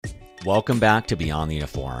Welcome back to Beyond the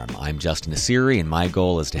Uniform. I'm Justin Asiri, and my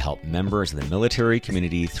goal is to help members of the military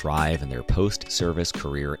community thrive in their post-service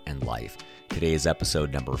career and life. Today's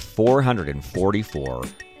episode number 444,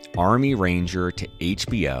 Army Ranger to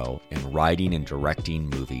HBO and Writing and Directing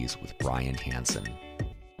Movies with Brian Hansen.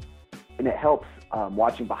 And it helps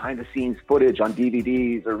watching behind-the-scenes footage on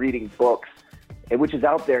DVDs or reading books, which is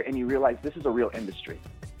out there, and you realize this is a real industry.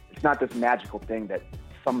 It's not this magical thing that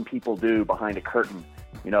some people do behind a curtain,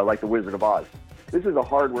 like the Wizard of Oz. This is a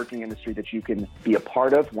hard-working industry that you can be a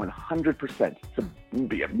part of 100%. It's a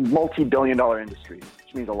multi-billion-dollar industry,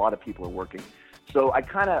 which means a lot of people are working. So I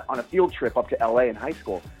on a field trip up to LA in high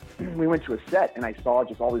school, we went to a set and I saw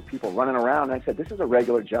just all these people running around, and I said, this is a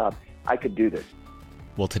regular job. I could do this.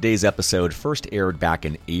 Well, today's episode first aired back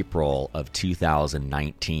in April of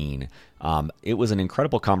 2019. It was an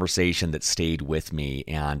incredible conversation that stayed with me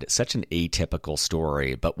and such an atypical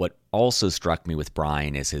story. But what also struck me with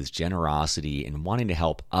Brian is his generosity in wanting to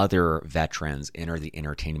help other veterans enter the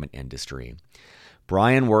entertainment industry.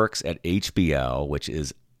 Brian works at HBO, which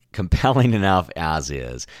is compelling enough as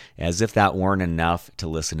is. As if that weren't enough to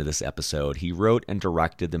listen to this episode, he wrote and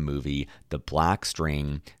directed the movie The Black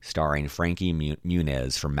String, starring Frankie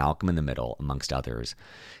Muniz from Malcolm in the Middle, amongst others.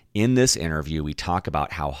 In this interview, we talk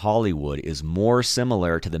about how Hollywood is more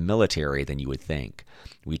similar to the military than you would think.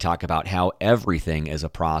 We talk about how everything is a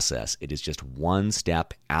process. It is just one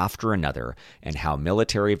step after another, and how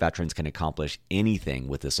military veterans can accomplish anything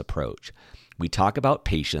with this approach. We talk about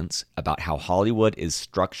patience, about how Hollywood is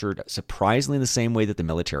structured surprisingly the same way that the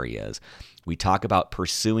military is. We talk about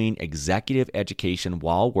pursuing executive education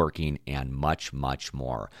while working, and much, much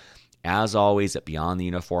more. As always, at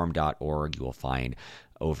beyondtheuniform.org, you will find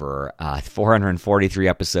over 443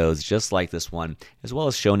 episodes just like this one, as well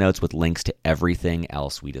as show notes with links to everything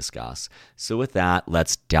else we discuss. So with that,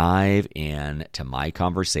 let's dive in to my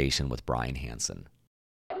conversation with Brian Hansen.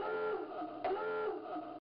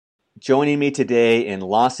 Joining me today in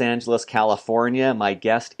Los Angeles, California, my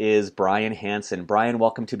guest is Brian Hansen. Brian,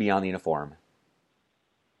 welcome to Beyond the Uniform.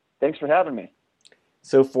 Thanks for having me.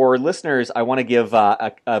 So for listeners, I want to give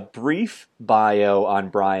a brief bio on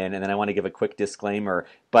Brian, and then I want to give a quick disclaimer.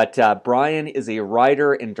 But Brian is a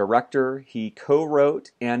writer and director. He co-wrote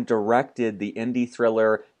and directed the indie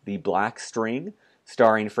thriller The Black String,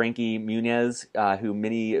 starring Frankie Muniz, who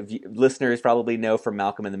many of you listeners probably know from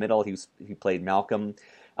Malcolm in the Middle. He played Malcolm.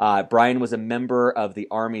 Brian was a member of the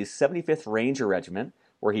Army's 75th Ranger Regiment,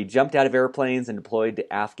 where he jumped out of airplanes and deployed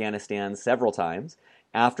to Afghanistan several times.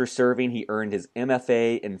 After serving, he earned his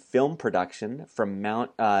MFA in film production from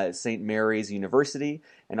Mount St. Mary's University,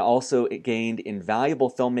 and also gained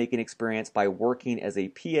invaluable filmmaking experience by working as a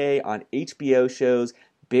PA on HBO shows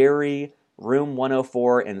Barry, Room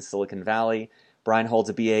 104, and Silicon Valley. Brian holds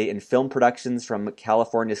a BA in film productions from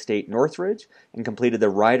California State Northridge and completed the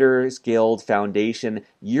Writers Guild Foundation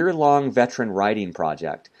year-long veteran writing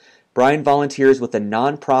project. Brian volunteers with the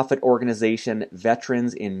nonprofit organization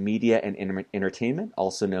Veterans in Media and Entertainment,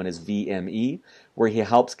 also known as VME, where he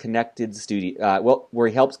helps connect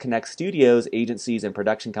studios, agencies, and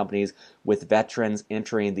production companies with veterans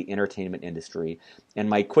entering the entertainment industry. And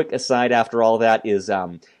my quick aside after all that is,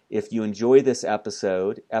 if you enjoy this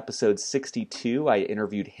episode 62, I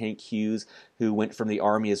interviewed Hank Hughes, who went from the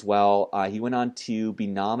Army as well. He went on to be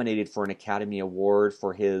nominated for an Academy Award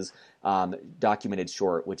for his documented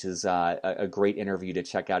short, which is a great interview to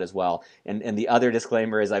check out as well. And the other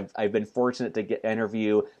disclaimer is I've been fortunate to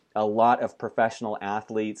interview a lot of professional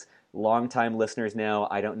athletes. Longtime listeners know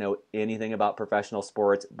I don't know anything about professional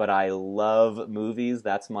sports, but I love movies.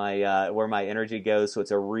 That's my where my energy goes. So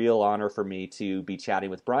it's a real honor for me to be chatting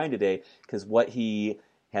with Brian today, because what he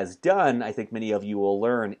has done, I think many of you will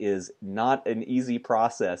learn, is not an easy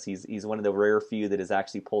process. He's one of the rare few that has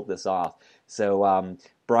actually pulled this off. So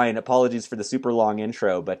Brian, apologies for the super long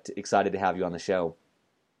intro, but excited to have you on the show.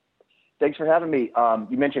 Thanks for having me.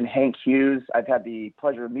 You mentioned Hank Hughes. I've had the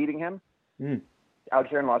pleasure of meeting him out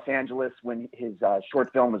here in Los Angeles when his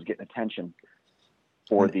short film was getting attention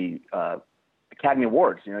for the Academy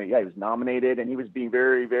Awards. He was nominated, and he was being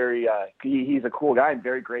very, very, he's a cool guy and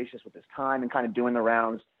very gracious with his time and kind of doing the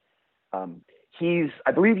rounds. I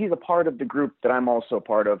believe he's a part of the group that I'm also a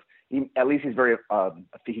part of. At least he's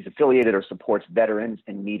he's affiliated or supports Veterans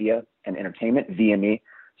in Media and Entertainment, VME.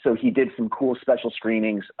 So he did some cool special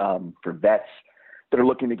screenings for vets that are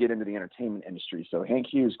looking to get into the entertainment industry. So Hank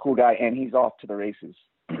Hughes, cool guy, and he's off to the races.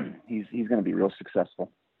 He's going to be real successful.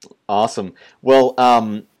 Awesome. Well,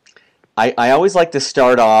 I always like to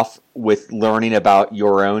start off with learning about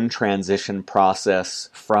your own transition process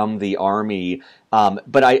from the Army.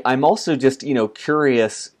 But I'm also just,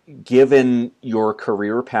 curious, given your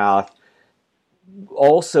career path,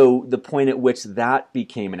 also the point at which that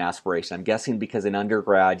became an aspiration. I'm guessing because in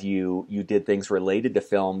undergrad you did things related to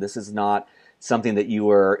film. This is not something that you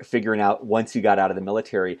were figuring out once you got out of the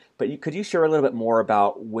military. But could you share a little bit more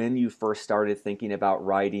about when you first started thinking about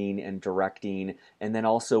writing and directing, and then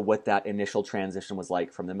also what that initial transition was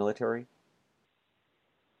like from the military?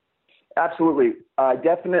 Absolutely. I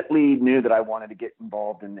definitely knew that I wanted to get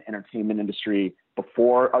involved in the entertainment industry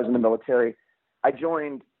before I was in the military. I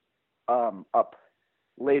joined up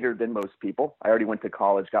later than most people. I already went to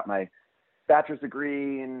college, got my bachelor's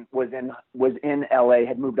degree, and was in LA,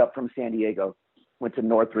 had moved up from San Diego, went to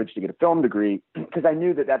Northridge to get a film degree because I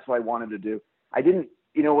knew that that's what I wanted to do. I didn't,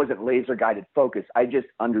 it wasn't laser guided focus. I just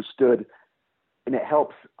understood, and it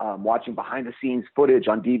helps watching behind the scenes footage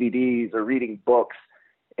on DVDs or reading books,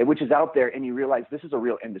 which is out there, and you realize this is a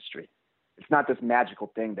real industry. It's not this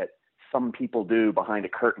magical thing that some people do behind a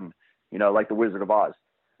curtain, like the Wizard of Oz.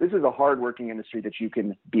 This is a hardworking industry that you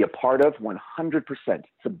can be a part of 100%. It's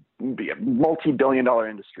a multi-billion-dollar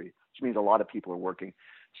industry, which means a lot of people are working.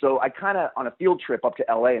 So I kind of, on a field trip up to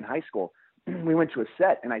LA in high school, we went to a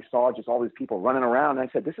set and I saw just all these people running around. And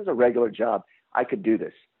I said, this is a regular job. I could do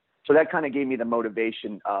this. So that kind of gave me the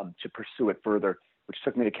motivation to pursue it further, which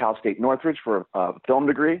took me to Cal State Northridge for a film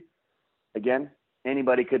degree. Again,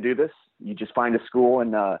 anybody could do this. You just find a school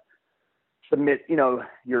and submit,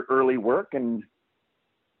 your early work, and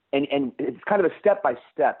it's kind of a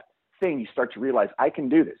step-by-step thing. You start to realize I can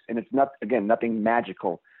do this, and it's nothing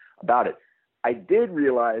magical about it. I did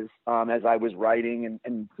realize as I was writing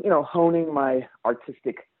and honing my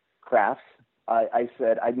artistic crafts, I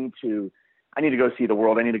said I need to go see the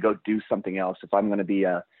world. I need to go do something else if I'm going to be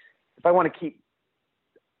if I want to keep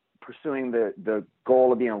pursuing the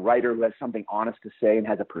goal of being a writer who has something honest to say and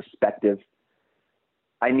has a perspective.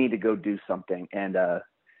 I need to go do something. And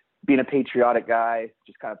being a patriotic guy,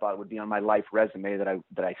 just kind of thought it would be on my life resume that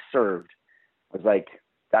I served. I was like,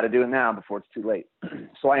 got to do it now before it's too late.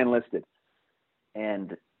 So I enlisted,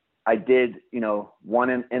 and I did,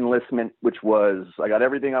 one enlistment, which was, I got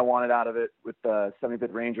everything I wanted out of it with the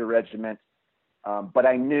 75th Ranger Regiment. But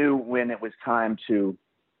I knew when it was time to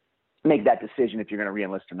make that decision if you're going to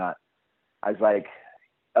re-enlist or not. I was like,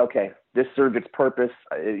 okay, this served its purpose.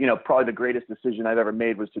 Probably the greatest decision I've ever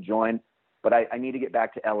made was to join, but I need to get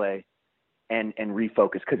back to LA and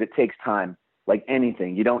refocus, because it takes time. Like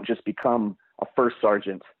anything, you don't just become a first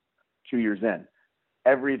sergeant 2 years in.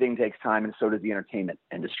 Everything takes time, and so does the entertainment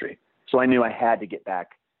industry. So I knew I had to get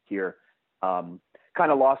back here. Kind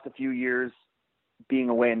of lost a few years being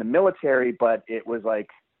away in the military, but it was like,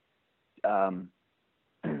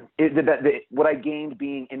 what I gained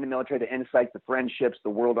being in the military, the insights, the friendships, the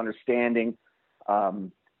world understanding,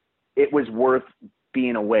 it was worth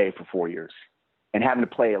being away for 4 years and having to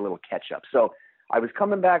play a little catch up. So I was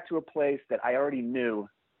coming back to a place that I already knew,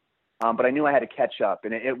 but I knew I had to catch up.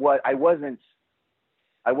 And I wasn't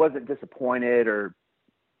disappointed or,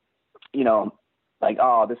 like,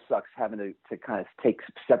 oh, this sucks, having to kind of take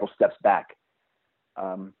several steps back.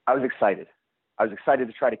 I was excited. I was excited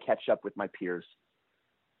to try to catch up with my peers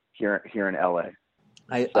here in LA.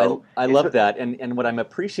 I love that. And what I'm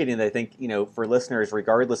appreciating, I think, for listeners,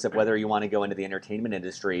 regardless of whether you want to go into the entertainment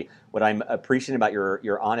industry, what I'm appreciating about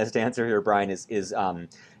your honest answer here, Brian, is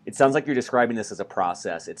it sounds like you're describing this as a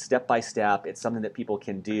process. It's step by step. It's something that people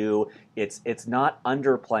can do. It's not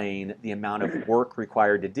underplaying the amount of work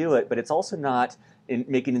required to do it, but it's also not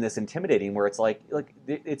making this intimidating, where it's like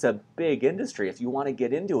it's a big industry. If you want to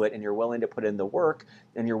get into it and you're willing to put in the work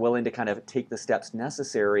and you're willing to kind of take the steps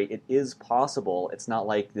necessary, it is possible. It's not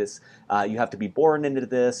like this, you have to be born into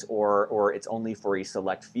this, or it's only for a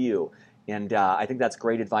select few. And I think that's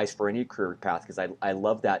great advice for any career path, because I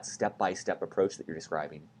love that step-by-step approach that you're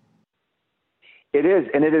describing. It is,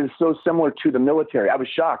 and it is so similar to the military. I was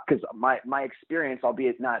shocked because my experience,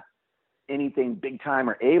 albeit not anything big time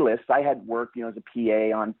or A-list, I had worked, as a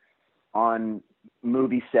PA on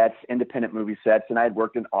movie sets, independent movie sets, and I had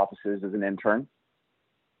worked in offices as an intern.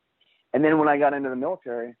 And then when I got into the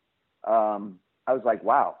military, I was like,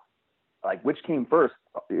 wow, like, which came first,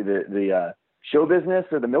 the show business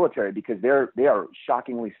or the military? Because they are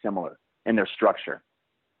shockingly similar in their structure.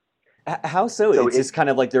 How so? It's just kind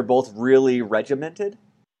of like they're both really regimented?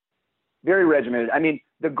 Very regimented. I mean,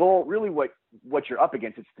 the goal, really what you're up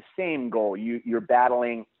against, it's the same goal. You're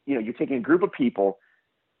battling, you're taking a group of people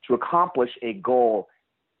to accomplish a goal,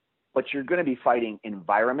 but you're going to be fighting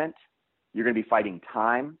environment. You're going to be fighting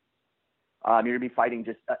time. You're going to be fighting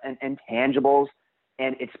just intangibles,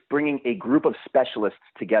 and it's bringing a group of specialists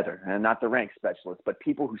together, and not the rank specialists, but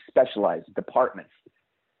people who specialize, departments.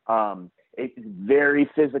 It's very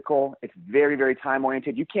physical. It's very, very time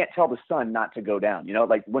oriented. You can't tell the sun not to go down. You know,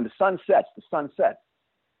 like when the sun sets, the sun sets.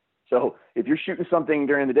 So if you're shooting something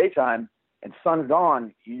during the daytime and sun's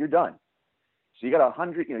gone, you're done. So you got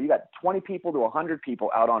 100, you got 20 people to 100 people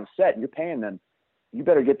out on set, and you're paying them. You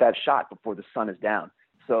better get that shot before the sun is down.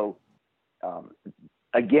 So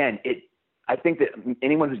again, I think that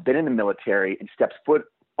anyone who's been in the military and steps foot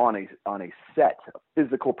on a set of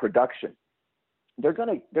physical production, they're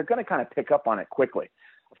gonna kind of pick up on it quickly.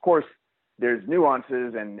 Of course, there's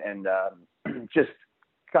nuances and just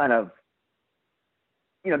kind of,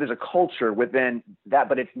 there's a culture within that,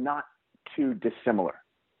 but it's not too dissimilar.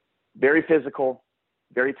 Very physical,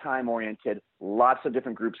 very time oriented, lots of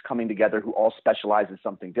different groups coming together who all specialize in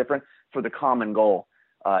something different for the common goal,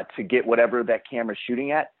 to get whatever that camera's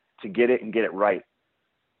shooting at, to get it and get it right.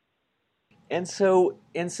 And so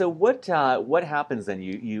what happens then?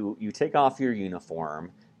 You take off your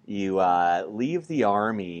uniform, you leave the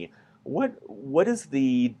Army. What does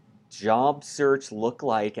the job search look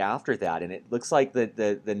like after that? And it looks like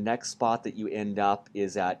the next spot that you end up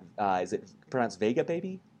is at, is it pronounced Vega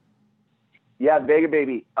Baby? Yeah, Vega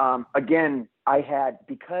Baby. Again,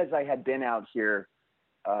 because I had been out here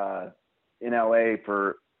in LA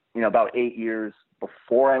for about 8 years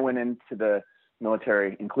before I went into the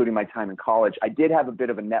military, including my time in college. I did have a bit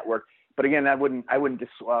of a network, but again, I wouldn't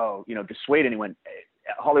dissuade anyone.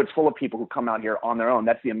 Hollywood's full of people who come out here on their own.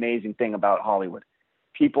 That's the amazing thing about Hollywood.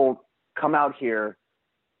 People come out here.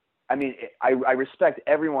 I mean, I respect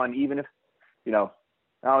everyone, even if,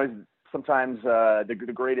 always sometimes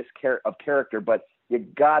the greatest of character, but you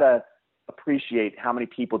gotta appreciate how many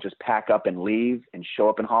people just pack up and leave and show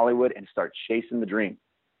up in Hollywood and start chasing the dream.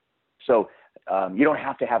 So you don't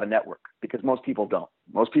have to have a network, because most people don't.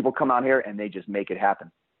 Most people come out here and they just make it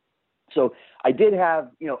happen. So I did have,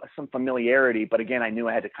 some familiarity, but again, I knew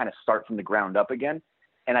I had to kind of start from the ground up again.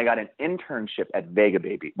 And I got an internship at Vega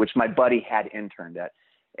Baby, which my buddy had interned at.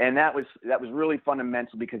 And that was really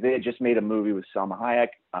fundamental, because they had just made a movie with Salma Hayek,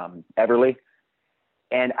 Everly.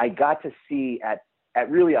 And I got to see at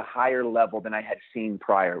really a higher level than I had seen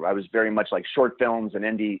prior. I was very much like short films and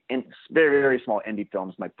very, very small indie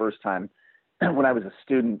films my first time when I was a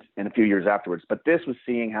student and a few years afterwards. But this was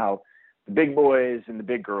seeing how the big boys and the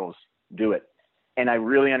big girls do it. And I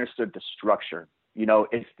really understood the structure.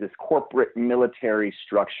 It's this corporate military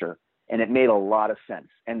structure, and it made a lot of sense.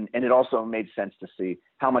 And it also made sense to see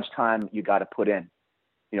how much time you got to put in,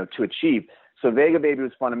 to achieve. So Vega Baby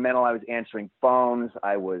was fundamental. I was answering phones.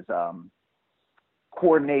 I was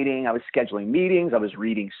coordinating. I was scheduling meetings. I was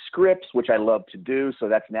reading scripts, which I love to do. So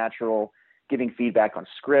that's natural. Giving feedback on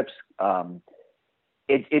scripts.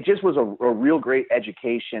 It just was a real great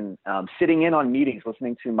education. Sitting in on meetings,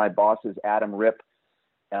 listening to my bosses, Adam Ripp,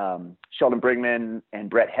 Sheldon Brigman, and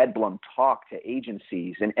Brett Hedblum talk to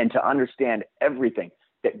agencies and to understand everything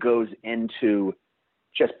that goes into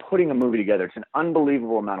just putting a movie together. It's an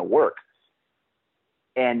unbelievable amount of work.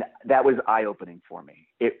 And that was eye-opening for me.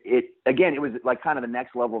 It was like kind of the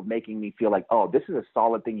next level of making me feel like, oh, this is a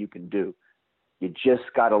solid thing you can do. You just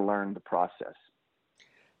got to learn the process.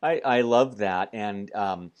 I love that. And,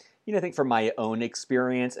 I think from my own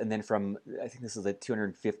experience, and then from, I think this is a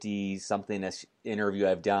 250 something interview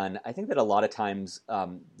I've done, I think that a lot of times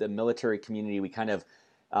the military community, we kind of,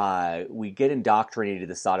 we get indoctrinated to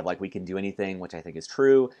the thought of like we can do anything, which I think is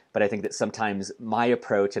true. But I think that sometimes my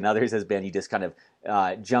approach and others has been you just kind of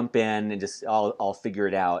jump in and just I'll figure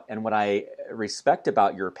it out. And what I respect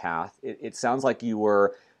about your path, it sounds like you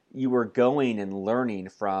were going and learning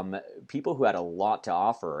from people who had a lot to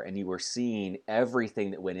offer, and you were seeing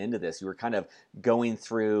everything that went into this. You were kind of going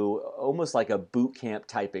through almost like a boot camp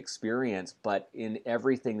type experience, but in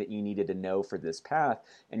everything that you needed to know for this path,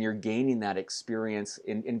 and you're gaining that experience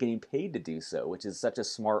and getting paid to do so, which is such a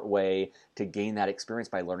smart way to gain that experience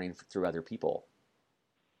by learning through other people.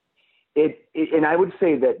 And I would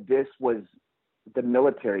say that this was, the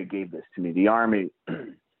military gave this to me. The Army,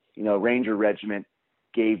 Ranger Regiment,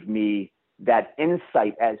 gave me that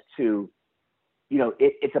insight as to,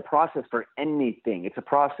 it's a process for anything. It's a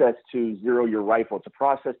process to zero your rifle. It's a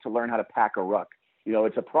process to learn how to pack a ruck.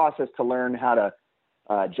 It's a process to learn how to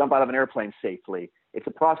jump out of an airplane safely. It's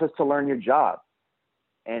a process to learn your job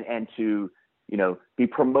and to, be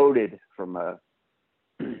promoted from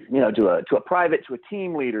to a private, to a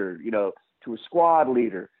team leader, to a squad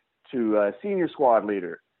leader, to a senior squad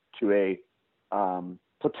leader, to a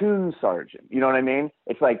platoon sergeant. You know what I mean?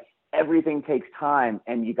 It's like everything takes time,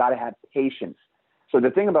 and you got to have patience. So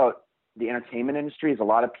the thing about the entertainment industry is a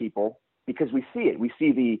lot of people, because we see it. We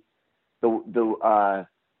see the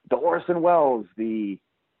Orson Welles, the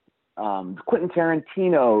Quentin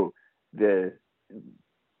Tarantino, the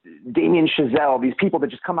Damien Chazelle, these people that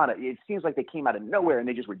just come out of, it seems like they came out of nowhere and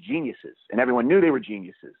they just were geniuses and everyone knew they were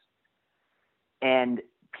geniuses. And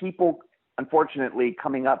people, unfortunately,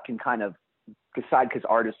 coming up can kind of decide, because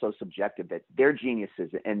art is so subjective, that they're geniuses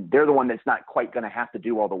and they're the one that's not quite going to have to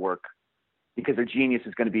do all the work because their genius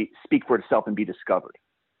is going to speak for itself and be discovered.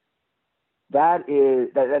 That's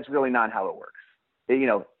really not how it works.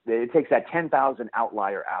 It takes that 10,000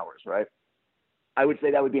 outlier hours, right? I would say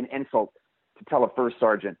that would be an insult to tell a first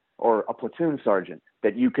sergeant or a platoon sergeant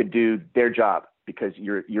that you could do their job because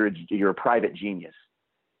you're a private genius.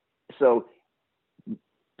 So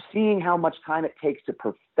seeing how much time it takes to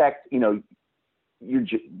perfect, to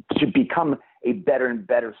become a better and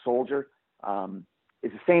better soldier,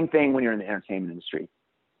 is the same thing when you're in the entertainment industry.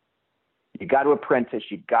 You got to apprentice,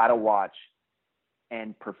 you got to watch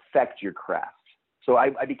and perfect your craft. So I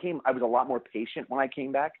was a lot more patient when I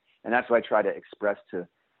came back. And that's what I try to express to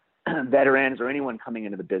veterans or anyone coming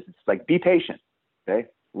into the business. Like, be patient, okay?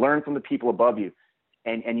 Learn from the people above you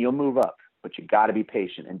and you'll move up, but you got to be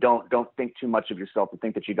patient, and don't think too much of yourself to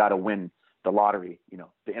think that you got to win the lottery,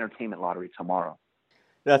 the entertainment lottery tomorrow.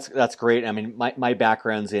 That's great. I mean, my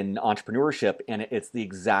background's in entrepreneurship, and it's the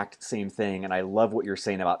exact same thing. And I love what you're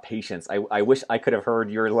saying about patience. I wish I could have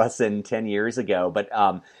heard your lesson 10 years ago, but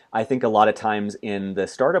I think a lot of times in the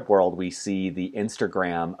startup world, we see the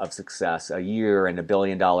Instagram of success, a year and $1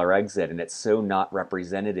 billion exit, and it's so not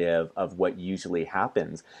representative of what usually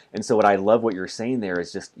happens. And so what you're saying there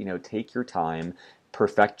is just, take your time,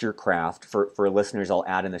 perfect your craft. For listeners, I'll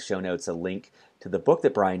add in the show notes a link to the book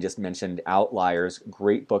that Brian just mentioned, Outliers,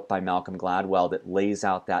 great book by Malcolm Gladwell that lays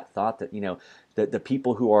out that thought that, the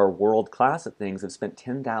people who are world class at things have spent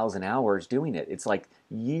 10,000 hours doing it. It's like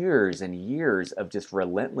years and years of just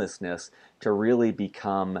relentlessness to really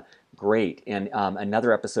become great. And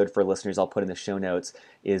another episode for listeners I'll put in the show notes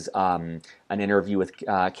is an interview with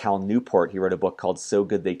Cal Newport. He wrote a book called So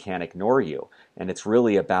Good They Can't Ignore You. And it's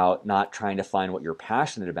really about not trying to find what you're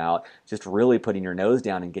passionate about, just really putting your nose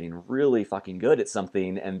down and getting really fucking good at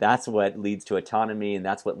something. And that's what leads to autonomy, and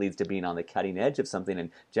that's what leads to being on the cutting edge of something. And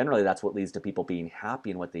generally that's what leads to people being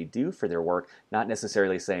happy in what they do for their work, not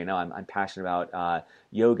necessarily saying, no, I'm passionate about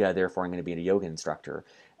yoga, therefore I'm going to be a yoga instructor.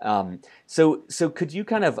 So could you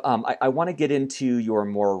kind of, I want to get into your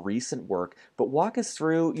more recent work, but walk us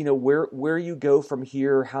through, where you go from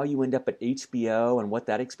here, how you end up at HBO, and what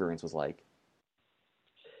that experience was like.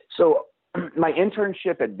 So my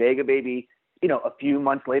internship at Vegababy, a few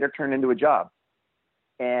months later turned into a job.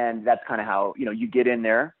 And that's kind of how, you get in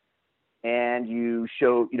there and you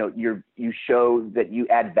show, you show that you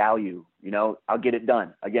add value, I'll get it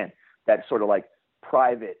done. Again, that sort of like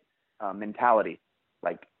private mentality.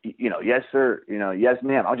 Like, yes, sir, yes,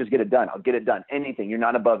 ma'am, I'll just get it done. I'll get it done. Anything. You're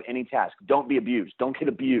not above any task. Don't be abused. Don't get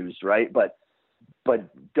abused, right? But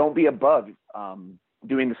don't be above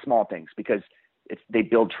doing the small things, because they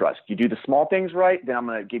build trust. You do the small things right, then I'm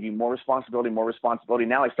going to give you more responsibility.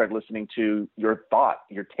 Now I start listening to your thought,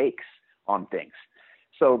 your takes on things.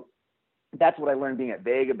 So that's what I learned being at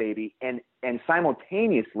Vegababy. And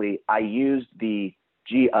simultaneously, I used the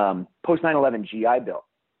post 9/11 GI Bill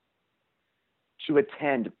to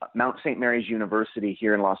attend Mount St. Mary's University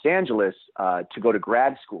here in Los Angeles to go to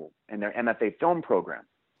grad school in their MFA film program.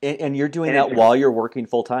 And you're doing that while you're working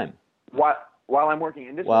full time? While I'm working.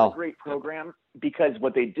 And this was a great program, because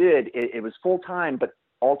what they did, it was full time, but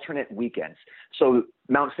alternate weekends. So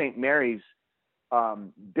Mount St. Mary's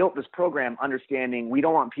built this program understanding we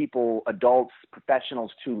don't want people, adults,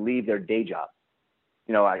 professionals, to leave their day job.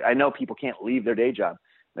 I know people can't leave their day job.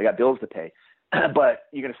 They got bills to pay. But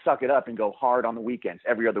you're going to suck it up and go hard on the weekends,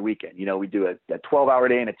 every other weekend. We do a 12-hour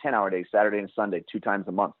day and a 10-hour day, Saturday and Sunday, 2 times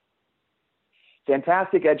a month.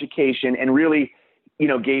 Fantastic education, and really,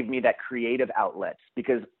 gave me that creative outlet,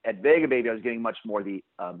 because at Vegababy, I was getting much more the,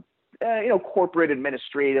 corporate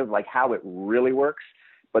administrative, like how it really works.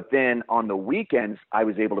 But then on the weekends, I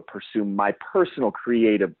was able to pursue my personal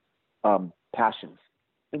creative passions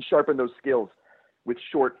and sharpen those skills with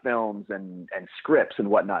short films and scripts and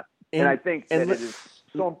whatnot. And I think that it is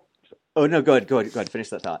so. Oh, no, go ahead. Finish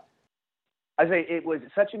that thought. I say it was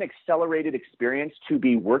such an accelerated experience to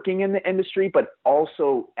be working in the industry, but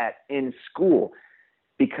also in school,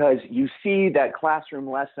 because you see that classroom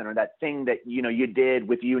lesson or that thing that, you did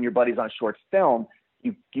with you and your buddies on a short film.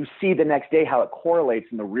 You see the next day how it correlates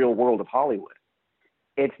in the real world of Hollywood.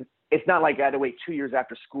 It's not like I had to wait 2 years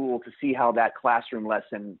after school to see how that classroom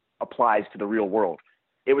lesson applies to the real world.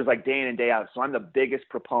 it was like day in and day out. So I'm the biggest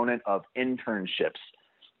proponent of internships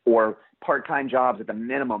or part-time jobs at the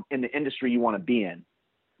minimum in the industry you want to be in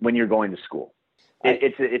when you're going to school.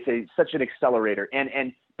 It's such an accelerator,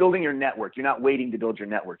 and building your network. You're not waiting to build your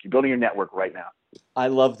network. You're building your network right now. I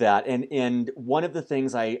love that. And one of the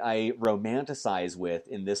things I romanticize with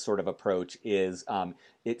in this sort of approach is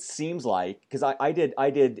it seems like, because I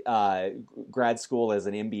did grad school as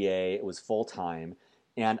an MBA, it was full time,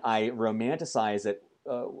 and I romanticize it.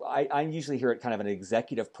 I usually hear it kind of an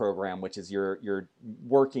executive program, which is you're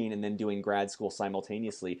working and then doing grad school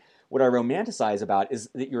simultaneously. What I romanticize about is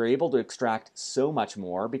that you're able to extract so much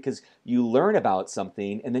more because you learn about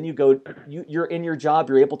something and then you're in your job,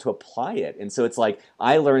 you're able to apply it. And so it's like,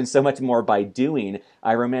 I learned so much more by doing.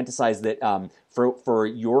 I romanticize that for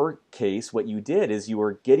your case, what you did is you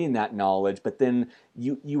were getting that knowledge, but then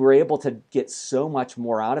you were able to get so much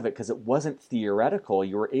more out of it because it wasn't theoretical.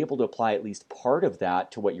 You were able to apply at least part of that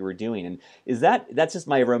to what you were doing. And that's just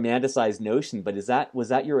my romanticized notion, but was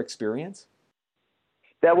that your experience?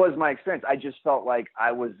 That was my experience. I just felt like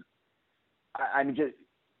it was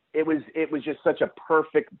just such a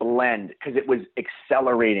perfect blend because it was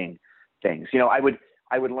accelerating things. You know, I would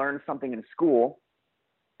learn something in school,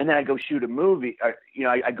 and then I'd go shoot a movie.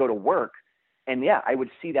 I'd go to work, and I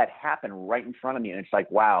would see that happen right in front of me, and it's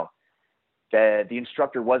like, wow, the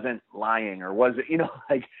instructor wasn't lying, or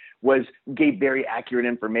gave very accurate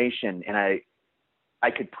information, and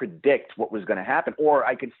I could predict what was going to happen, or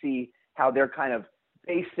I could see how their kind of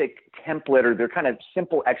basic template or their kind of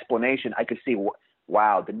simple explanation, I could see,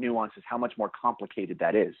 wow, the nuances, how much more complicated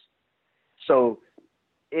that is. So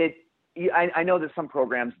I know that some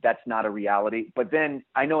programs, that's not a reality, but then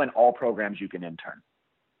I know in all programs you can intern.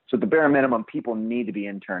 So at the bare minimum, people need to be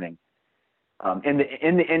interning in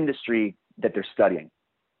the industry that they're studying.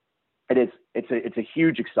 It's a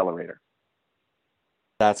huge accelerator.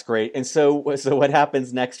 That's great. And so what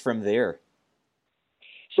happens next from there?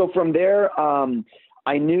 So from there,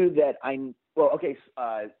 I knew that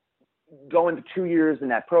going to 2 years in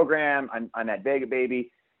that program, I'm at Vega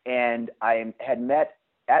Baby, and I had met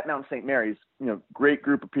at Mount St. Mary's, great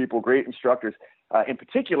group of people, great instructors, in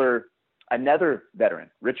particular, another veteran,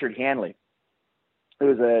 Richard Hanley. It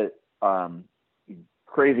was a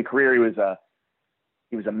crazy career.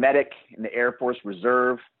 He was a medic in the Air Force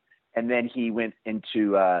Reserve, and then he went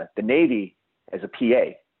into the Navy as a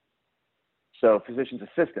PA. So physician's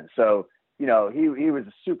assistant. So, he was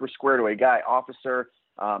a super squared away guy, officer.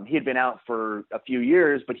 He had been out for a few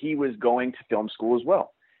years, but he was going to film school as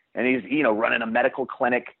well. And he's, running a medical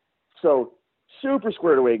clinic. So super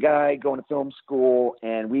squared away guy going to film school,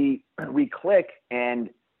 and we click. And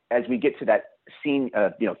as we get to that scene,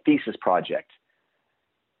 thesis project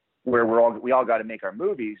where we all got to make our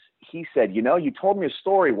movies, he said, you told me a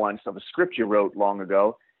story once of a script you wrote long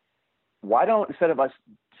ago. Why don't, instead of us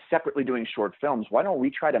separately doing short films, why don't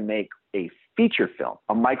we try to make a feature film,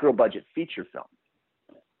 a micro budget feature film?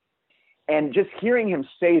 And just hearing him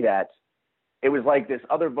say that, it was like this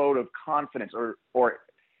other vote of confidence, or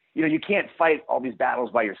you can't fight all these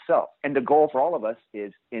battles by yourself. And the goal for all of us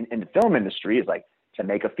is in the film industry is like to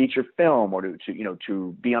make a feature film, or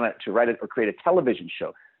to be on it, to write it or create a television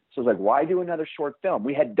show. So it's like, why do another short film?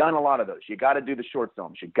 We had done a lot of those. You got to do the short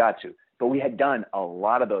films. You got to. But we had done a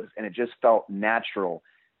lot of those, and it just felt natural.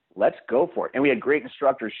 Let's go for it. And we had great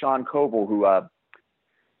instructors, Sean Coble, who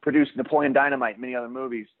produced Napoleon Dynamite and many other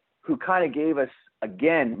movies, who kind of gave us,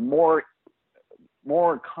 again, more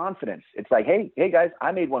confidence. It's like, hey guys,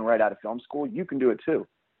 I made one right out of film school. You can do it too.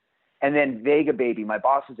 And then Vega Baby, my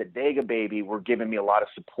bosses at Vega Baby were giving me a lot of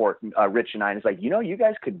support, Rich and I. And it's like, you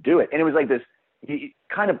guys could do it. And it was like this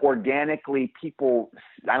kind of organically, people,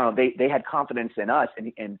 I don't know, they had confidence in us,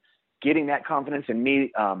 and getting that confidence in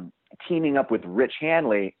me, teaming up with Rich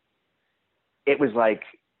Hanley, it was like,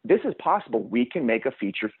 this is possible. We can make a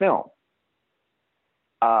feature film.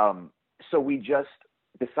 So we just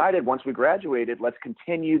decided once we graduated, let's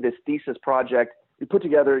continue this thesis project. We put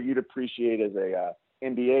together, you'd appreciate as a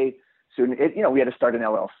MBA student, we had to start an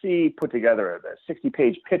LLC, put together a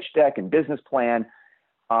 60-page pitch deck and business plan,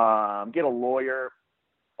 get a lawyer,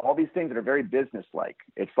 all these things that are very business-like.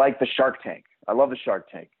 It's like the Shark Tank. I love the Shark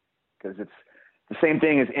Tank because it's the same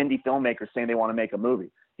thing as indie filmmakers saying they want to make a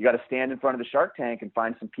movie. You got to stand in front of the Shark Tank and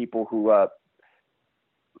find some people who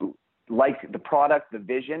like the product, the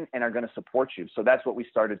vision, and are going to support you. So that's what we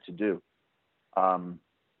started to do. And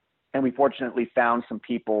we fortunately found some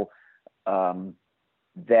people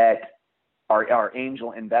that are our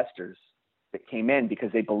angel investors that came in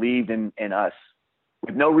because they believed in us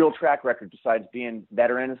with no real track record besides being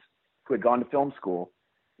veterans who had gone to film school.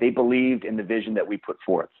 They believed in the vision that we put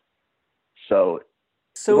forth. So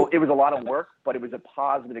So it was a lot of work, but it was a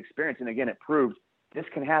positive experience. And again, it proved this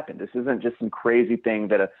can happen. This isn't just some crazy thing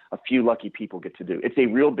that a few lucky people get to do. It's a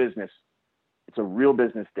real business. It's a real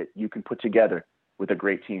business that you can put together with a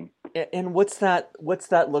great team. And what's that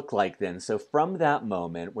look like then? So from that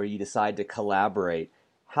moment where you decide to collaborate,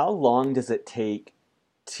 how long does it take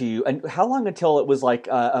and how long until it was like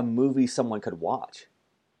a movie someone could watch?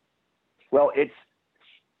 Well,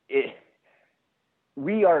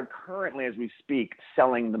 we are currently, as we speak,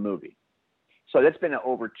 selling the movie. So that's been an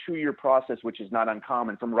over 2-year process, which is not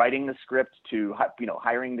uncommon, from writing the script to,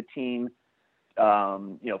 hiring the team,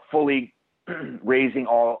 fully raising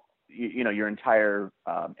all, your entire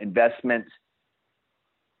investment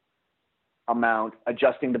amount,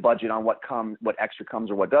 adjusting the budget on what extra comes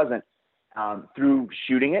or what doesn't, through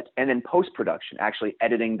shooting it, and then post-production, actually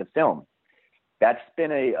editing the film. That's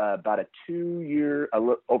been about a 2-year,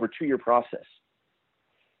 over 2-year process.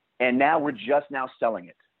 And now we're just now selling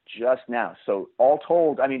it, just now. So all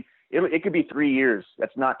told, I mean, it could be 3 years.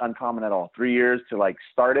 That's not uncommon at all. 3 years to like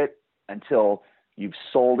start it until you've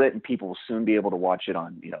sold it, and people will soon be able to watch it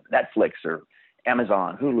on, Netflix or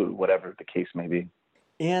Amazon, Hulu, whatever the case may be.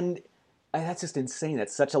 And that's just insane.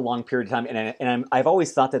 That's such a long period of time. And I've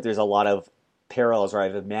always thought that there's a lot of parallels, or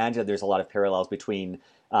I've imagined there's a lot of parallels between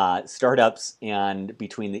startups and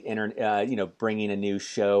between the internet, bringing a new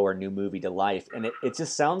show or new movie to life. And it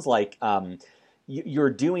just sounds like you're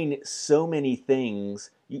doing so many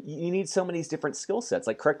things. You need so many different skill sets.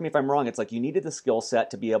 Like, correct me if I'm wrong. It's like you needed the skill set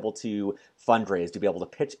to be able to fundraise, to be able to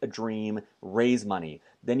pitch a dream, raise money.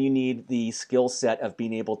 Then you need the skill set of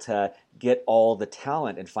being able to get all the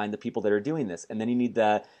talent and find the people that are doing this. And then you need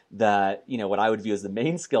the what I would view as the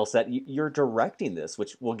main skill set. You're directing this,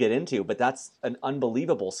 which we'll get into, but that's an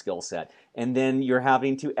unbelievable skill set. And then you're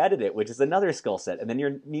having to edit it, which is another skill set. And then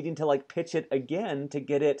you're needing to like pitch it again to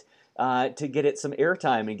get it some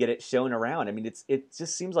airtime and get it shown around. I mean, it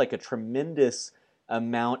just seems like a tremendous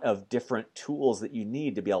amount of different tools that you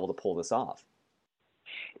need to be able to pull this off.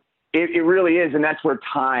 It really is, and that's where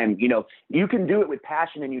time, you can do it with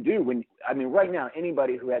passion, and you do. Right now,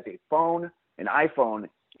 anybody who has a phone, an iPhone,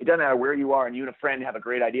 it doesn't matter where you are, and you and a friend have a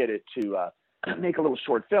great idea to make a little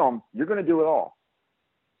short film, you're going to do it all.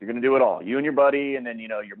 You're going to do it all. You and your buddy, and then,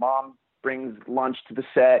 your mom brings lunch to the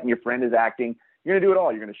set, and your friend is acting. You're going to do it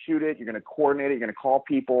all. You're going to shoot it. You're going to coordinate it. You're going to call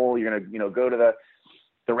people. You're going to, go to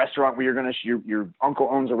the restaurant where your uncle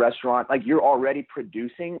owns a restaurant. Like, you're already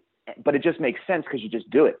producing, but it just makes sense because you just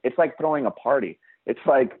do it. It's like throwing a party. It's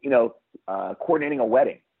like, coordinating a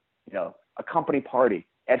wedding, a company party.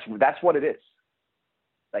 That's what it is.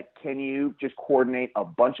 Like, can you just coordinate a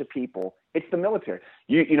bunch of people? It's the military.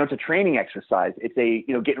 It's a training exercise. It's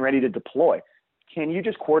getting ready to deploy. Can you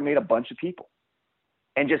just coordinate a bunch of people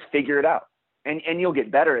and just figure it out? And you'll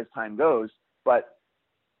get better as time goes, but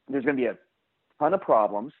there's going to be a ton of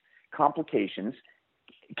problems, complications.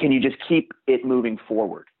 Can you just keep it moving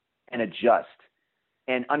forward and adjust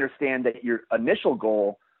and understand that your initial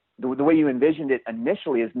goal, the way you envisioned it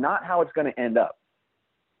initially, is not how it's going to end up.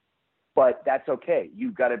 But that's okay.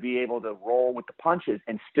 You've got to be able to roll with the punches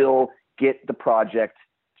and still get the project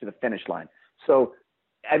to the finish line. So,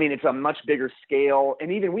 it's a much bigger scale.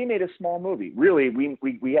 And even we made a small movie. Really,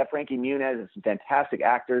 we have Frankie Muniz and some fantastic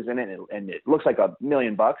actors in it, and it looks like $1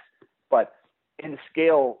 million. But in the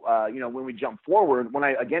scale, when we jump forward, when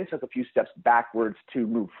I again took a few steps backwards to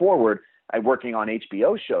move forward, I'm working on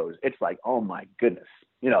HBO shows. It's like, oh my goodness,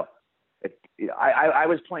 I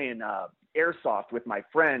was playing airsoft with my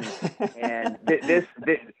friends, and this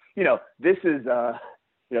is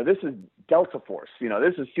Delta Force.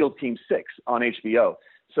 This is SEAL Team 6 on HBO.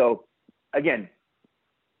 So again,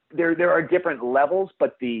 there are different levels,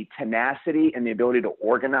 but the tenacity and the ability to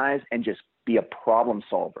organize and just be a problem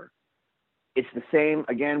solver. It's the same,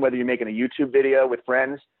 again, whether you're making a YouTube video with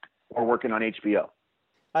friends or working on HBO.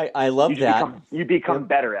 I love that. You become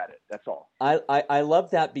better at it. That's all. I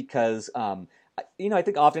love that because, I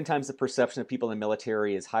think oftentimes the perception of people in the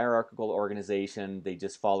military is hierarchical organization. They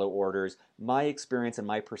just follow orders. My experience and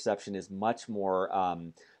my perception is much more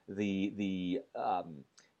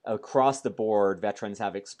across the board. Veterans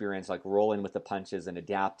have experience like rolling with the punches and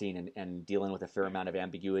adapting and dealing with a fair amount of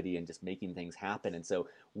ambiguity and just making things happen. And so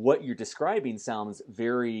what you're describing sounds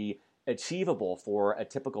very achievable for a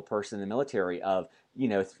typical person in the military. I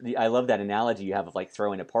love that analogy you have of like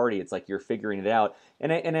throwing a party. It's like you're figuring it out.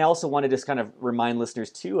 And I also want to just kind of remind listeners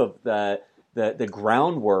too of the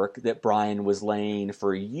groundwork that Brian was laying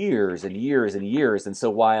for years and years and years. And so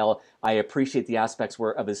while I appreciate the aspects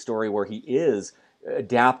of his story where he is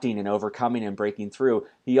adapting and overcoming and breaking through,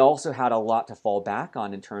 he also had a lot to fall back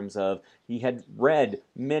on in terms of he had read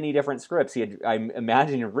many different scripts. He had, I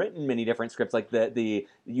imagine, written many different scripts. Like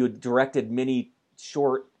you had directed many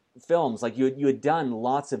short films. Like you had done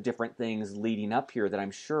lots of different things leading up here that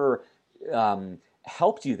I'm sure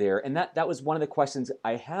helped you there. And that was one of the questions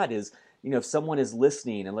I had is, if someone is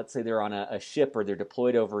listening and let's say they're on a ship or they're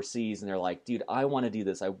deployed overseas and they're like, dude, I want to do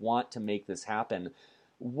this. I want to make this happen.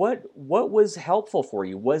 What was helpful for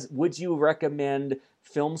you? Would you recommend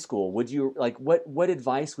film school? Would you what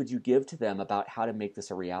advice would you give to them about how to make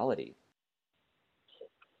this a reality?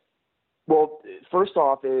 Well, first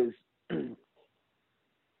off is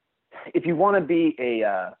if you want to be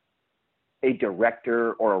a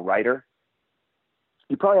director or a writer,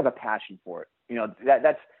 you probably have a passion for it.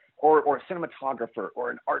 That's or a cinematographer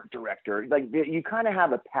or an art director. Like you kind of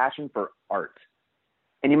have a passion for art.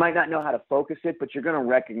 And you might not know how to focus it, but you're going to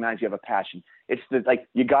recognize you have a passion. It's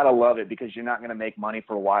you got to love it because you're not going to make money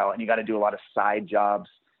for a while and you got to do a lot of side jobs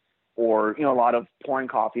or, a lot of pouring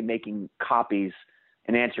coffee, making copies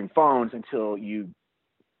and answering phones until you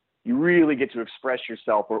really get to express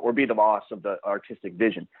yourself or be the boss of the artistic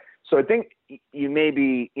vision. So I think you may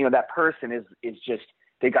be, that person is just,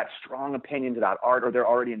 they got strong opinions about art or they're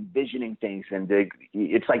already envisioning things and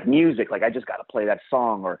it's like music. Like I just got to play that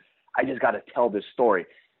song or I just got to tell this story.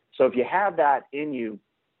 So if you have that in you,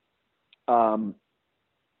 that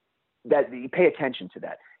you pay attention to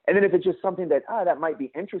that. And then if it's just something that might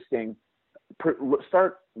be interesting,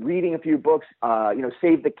 start reading a few books.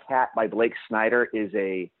 Save the Cat by Blake Snyder is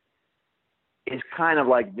kind of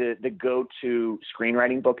like the go-to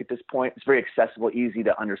screenwriting book at this point. It's very accessible, easy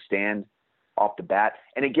to understand off the bat,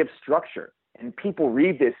 and it gives structure. And people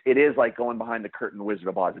read this, it is like going behind the curtain, Wizard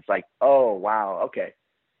of Oz. It's like, oh wow, okay.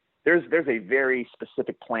 There's a very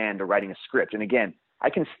specific plan to writing a script. And again,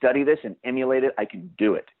 I can study this and emulate it. I can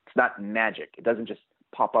do it. It's not magic. It doesn't just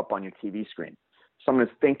pop up on your TV screen. Someone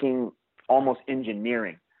is thinking, almost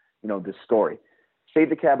engineering, this story. Save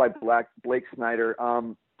the Cat by Blake Snyder.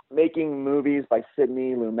 Making Movies by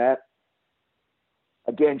Sidney Lumet.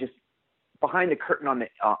 Again, just behind the curtain on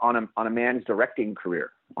a man's directing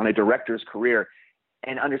career, on a director's career,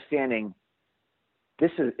 and understanding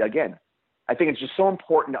this is, again, I think it's just so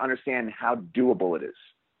important to understand how doable it is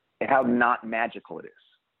and how not magical it is.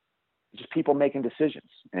 It's just people making decisions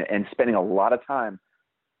and spending a lot of time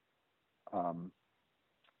on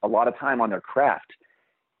their craft.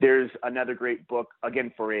 There's another great book,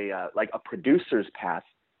 again, for a producer's path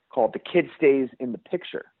called The Kid Stays in the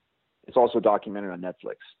Picture. It's also documented on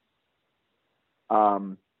Netflix.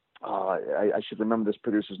 I should remember this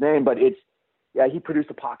producer's name, but he produced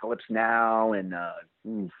Apocalypse Now and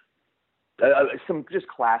some just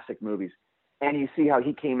classic movies. And you see how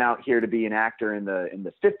he came out here to be an actor in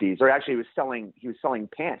the 50s, or actually he was selling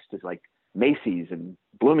pants to like Macy's and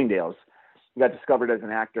Bloomingdale's. He got discovered as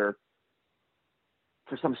an actor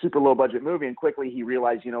for some super low budget movie, and quickly he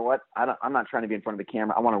realized, you know what, I'm not trying to be in front of the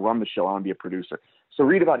camera. I want to run the show. I want to be a producer. So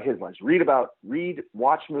read about his life.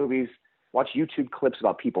 Watch movies, watch YouTube clips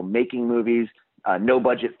about people making movies, No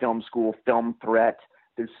Budget Film School, Film Threat.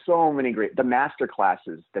 There's so many the master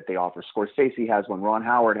classes that they offer. Scorsese has one. Ron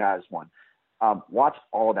Howard has one. Watch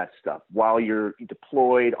all that stuff while you're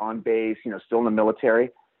deployed on base, still in the military,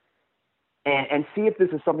 and see if this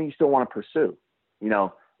is something you still want to pursue,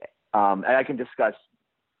 and I can discuss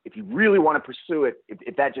if you really want to pursue it,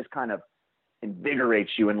 if that just kind of invigorates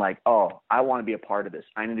you and like, oh, I want to be a part of this.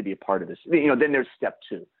 I need to be a part of this. Then there's step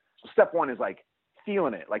 2. So step 1 is like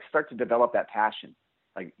feeling it, like start to develop that passion.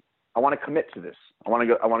 Like, I want to commit to this. I want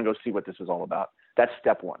to go see what this is all about. That's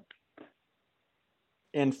step 1.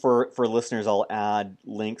 And for listeners, I'll add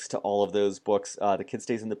links to all of those books. The Kid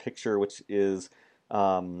Stays in the Picture, which is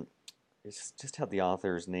just have the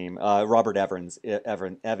author's name, Robert Evans.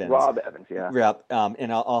 Rob Evans, yeah. Yep.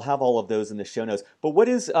 And I'll have all of those in the show notes. But what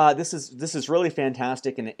is this is really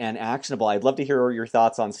fantastic and actionable. I'd love to hear your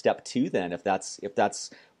thoughts on step 2 then, if that's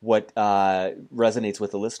what resonates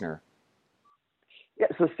with the listener. Yeah.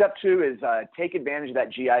 So step 2 is take advantage of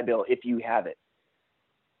that GI Bill if you have it,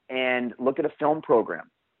 and look at a film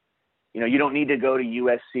program. You don't need to go to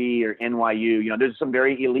USC or NYU. There's some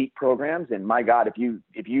very elite programs, and my God, if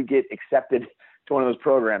you get accepted to one of those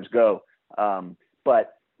programs, go.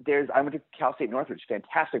 But I went to Cal State Northridge,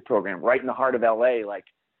 fantastic program, right in the heart of LA, like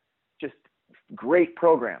just great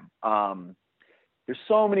program. There's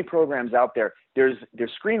so many programs out there. There's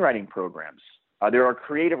screenwriting programs. There are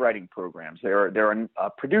creative writing programs. There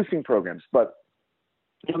are producing programs. But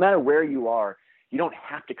no matter where you are, you don't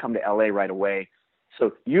have to come to LA right away.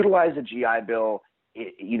 So utilize a GI Bill.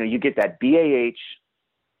 You get that BAH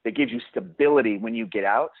that gives you stability when you get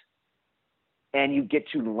out, and you get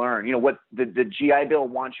to learn. You know what the GI Bill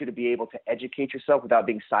wants you to be able to educate yourself without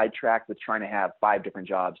being sidetracked with trying to have 5 different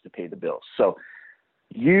jobs to pay the bills. So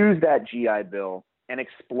use that GI Bill and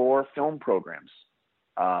explore film programs.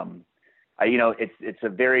 It's a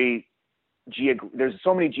very there's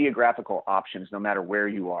so many geographical options no matter where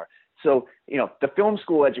you are. So, the film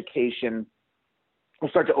school education will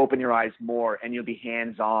start to open your eyes more, and you'll be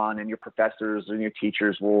hands-on, and your professors and your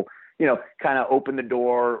teachers will, kind of open the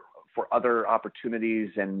door for other opportunities,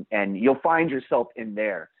 and you'll find yourself in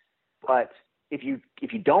there. But if you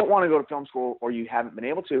don't want to go to film school, or you haven't been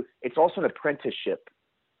able to, it's also an apprenticeship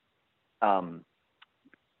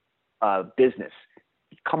business.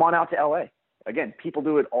 Come on out to LA. Again, people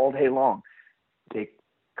do it all day long. They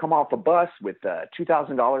come off a bus with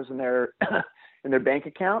 $2,000 in their in their bank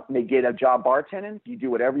account, and they get a job bartending. You do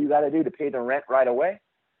whatever you got to do to pay the rent right away,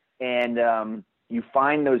 and you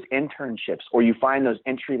find those internships, or you find those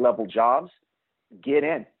entry-level jobs. Get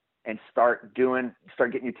in and start getting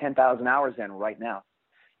your 10,000 hours in right now.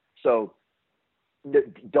 So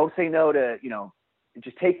don't say no to,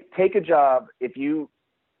 just take a job. If you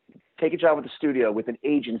take a job with a studio, with an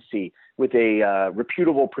agency, with a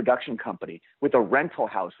reputable production company, with a rental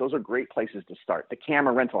house. Those are great places to start. The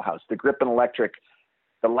camera rental house, the Grip and Electric,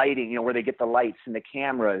 the lighting, where they get the lights and the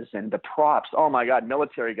cameras and the props. Oh my God,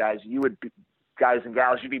 military guys, guys and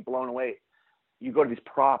gals, you'd be blown away. You go to these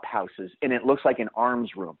prop houses and it looks like an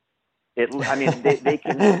arms room. They can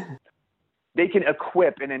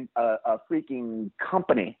equip a freaking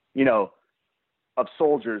company, of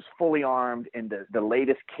soldiers fully armed in the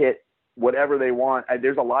latest kit, whatever they want.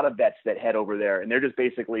 There's a lot of vets that head over there, and they're just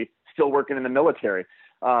basically still working in the military,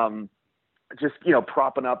 propping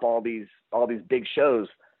up all these big shows.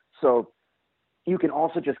 So you can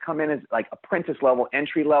also just come in as like apprentice level,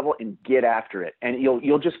 entry level, and get after it, and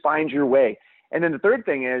you'll just find your way. And then the third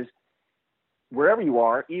thing is, wherever you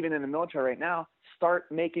are, even in the military right now,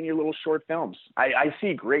 start making your little short films. I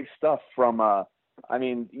see great stuff from the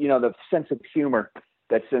sense of humor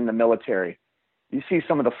that's in the military. You see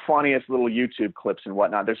some of the funniest little YouTube clips and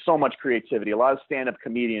whatnot. There's so much creativity. A lot of stand-up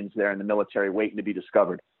comedians there in the military waiting to be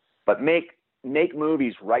discovered. But make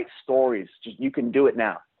movies, write stories. You can do it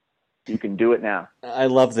now. You can do it now. I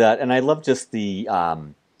love that, and I love just the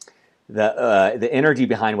energy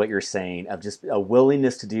behind what you're saying, of just a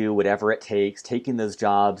willingness to do whatever it takes, taking those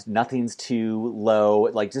jobs. Nothing's too low.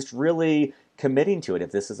 Like, just really committing to it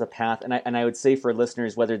if this is a path. And I would say for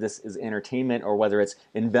listeners, whether this is entertainment or whether it's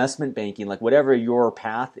investment banking, like whatever your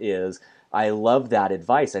path is, I love that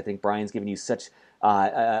advice. I think Brian's given you such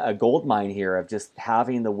a gold mine here of just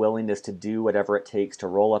having the willingness to do whatever it takes, to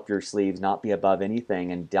roll up your sleeves, not be above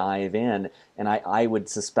anything, and dive in. And I would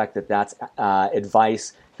suspect that that's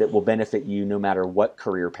advice that will benefit you no matter what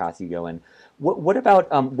career path you go in. What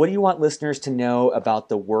about what do you want listeners to know about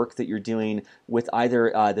the work that you're doing with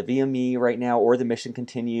either the VME right now or the Mission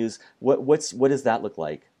Continues? What does that look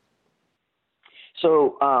like?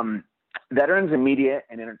 So Veterans in Media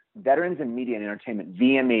and Entertainment,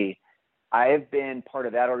 VME. I have been part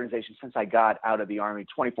of that organization since I got out of the Army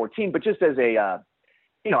 2014. But just as I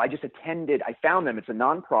just attended. I found them. It's a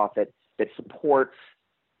nonprofit that supports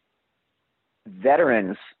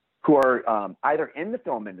veterans who are either in the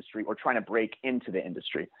film industry or trying to break into the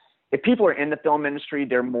industry. If people are in the film industry,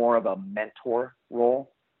 they're more of a mentor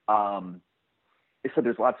role. So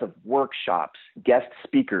there's lots of workshops, guest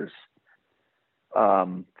speakers,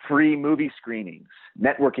 free movie screenings,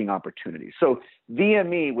 networking opportunities. So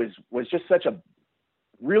VME was just such a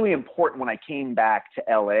really important when I came back to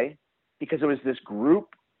LA, because it was this group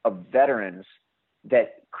of veterans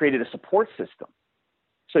that created a support system.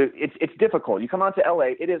 So it's difficult. You come out to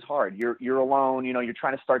LA, it is hard. You're alone. You're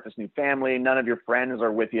trying to start this new family. None of your friends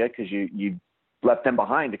are with you because you left them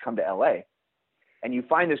behind to come to LA. And you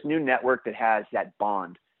find this new network that has that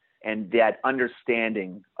bond and that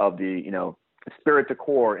understanding of the spirit de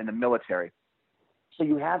corps in the military. So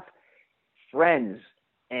you have friends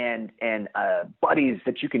and buddies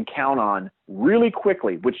that you can count on really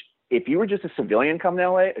quickly, which if you were just a civilian coming to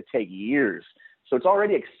LA, it'd take years. So it's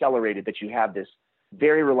already accelerated that you have this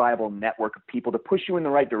very reliable network of people to push you in the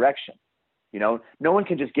right direction. No one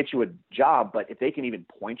can just get you a job, but if they can even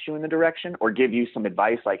point you in the direction or give you some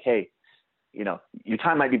advice like, hey, your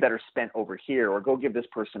time might be better spent over here, or go give this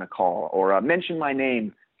person a call, or mention my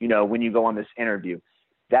name, when you go on this interview.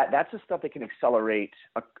 That's the stuff that can accelerate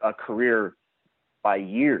a career by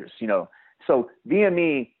years, So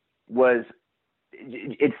VME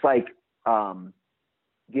it's like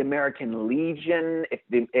the American Legion,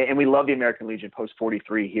 and we love the American Legion Post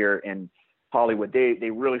 43 here in Hollywood, they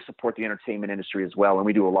really support the entertainment industry as well. And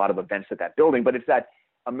we do a lot of events at that building, but it's that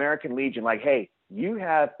American Legion, like, hey, you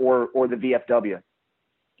have, or the VFW,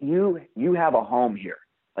 you have a home here.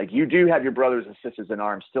 Like, you do have your brothers and sisters in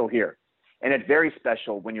arms still here. And it's very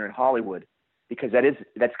special when you're in Hollywood, because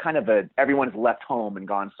that's kind of everyone's left home and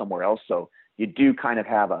gone somewhere else. So you do kind of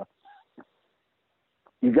have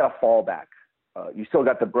you've got a fallback. You still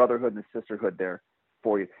got the brotherhood and the sisterhood there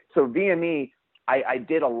for you. So VME, I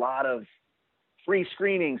did a lot of free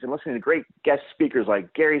screenings and listening to great guest speakers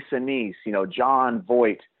like Gary Sinise, John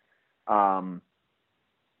Voight, a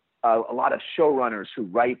lot of showrunners who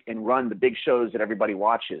write and run the big shows that everybody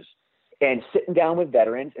watches, and sitting down with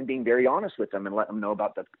veterans and being very honest with them and letting them know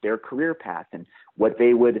about their career path and what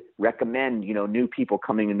they would recommend, new people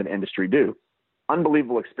coming into the industry do.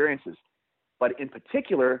 Unbelievable experiences. But in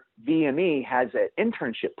particular, VME has an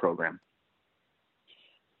internship program,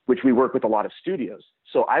 which we work with a lot of studios.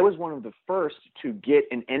 So I was one of the first to get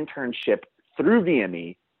an internship through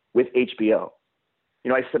VME with HBO.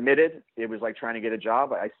 I submitted, it was like trying to get a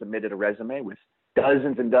job. I submitted a resume with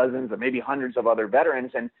dozens and dozens, or maybe hundreds of other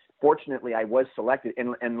veterans. And fortunately, I was selected.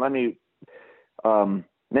 And let me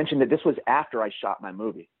mention that this was after I shot my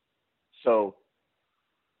movie. So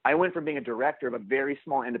I went from being a director of a very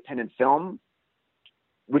small independent film,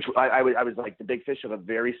 which I was like the big fish of a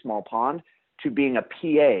very small pond, to being a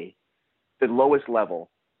PA, the lowest level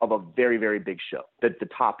of a very, very big show, the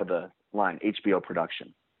top of the line, HBO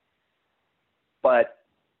production. But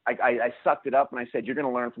I sucked it up and I said, you're going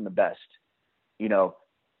to learn from the best.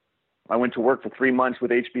 I went to work for 3 months with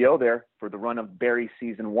HBO there for the run of Barry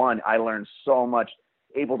season 1. I learned so much,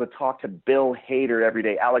 able to talk to Bill Hader every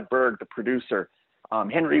day, Alec Berg, the producer,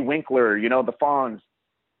 Henry Winkler, the Fonz,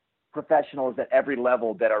 professionals at every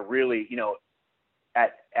level that are really,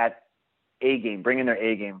 at A game, bringing their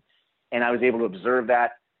A game. And I was able to observe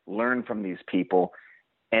that, learn from these people.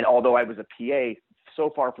 And although I was a PA, so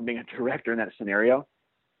far from being a director in that scenario,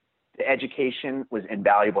 the education was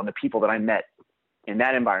invaluable. And the people that I met in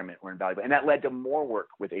that environment were invaluable. And that led to more work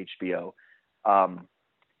with HBO.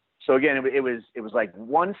 So again, it was like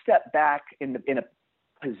one step back in a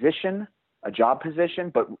position, a job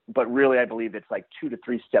position, but really I believe it's like 2 to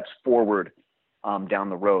 3 steps forward down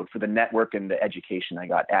the road for the network and the education I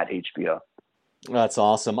got at HBO. That's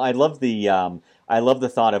awesome. I love the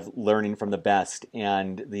thought of learning from the best,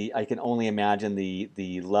 and I can only imagine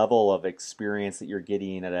the level of experience that you're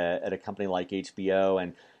getting at a company like HBO,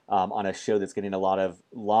 and on a show that's getting a lot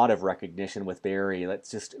of recognition with Barry. That's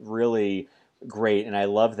just really great, and I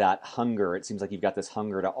love that hunger. It seems like you've got this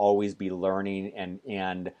hunger to always be learning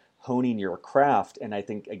and honing your craft, and I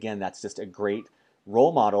think again that's just a great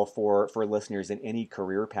role model for listeners in any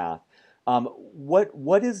career path.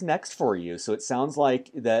 What is next for you? So it sounds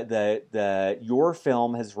like your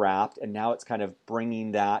film has wrapped, and now it's kind of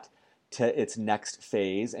bringing that to its next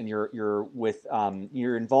phase, and you're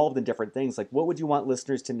involved in different things. Like, what would you want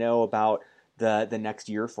listeners to know about the next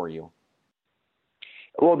year for you?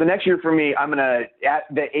 Well, the next year for me, I'm gonna at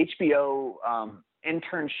the HBO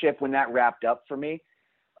internship when that wrapped up for me.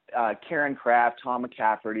 Karen Kraft, Tom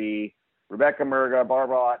McCafferty, Rebecca Murga,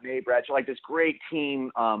 Barbara, Nate Bradshaw, like this great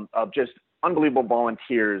team of just unbelievable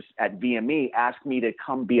volunteers at VME asked me to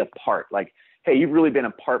come be a part. Like, hey, you've really been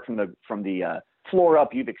a part from the floor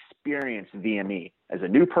up. You've experienced VME as a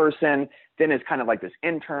new person, then as kind of like this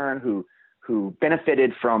intern who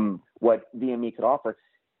benefited from what VME could offer.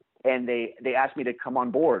 And they asked me to come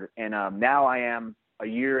on board. And now I am, a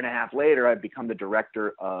year and a half later, I've become the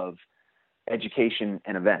director of education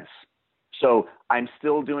and events. So I'm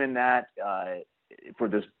still doing that for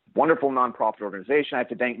this wonderful nonprofit organization. I have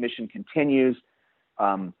to thank Mission Continues.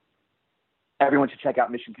 Everyone should check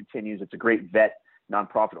out Mission Continues. It's a great vet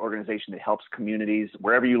nonprofit organization that helps communities.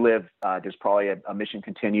 Wherever you live, there's probably a Mission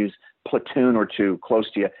Continues platoon or two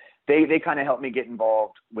close to you. They kind of help me get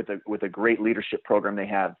involved with a great leadership program they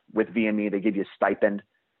have with VME. They give you a stipend.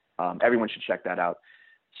 Everyone should check that out.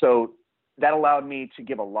 So that allowed me to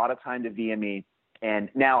give a lot of time to VME. And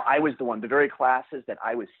now I was the very classes that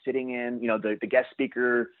I was sitting in, the guest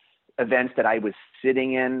speaker events that I was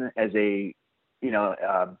sitting in as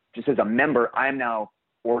just as a member, I'm now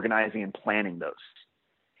organizing and planning those,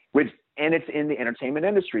 and it's in the entertainment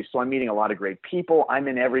industry. So I'm meeting a lot of great people. I'm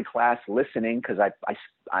in every class listening because I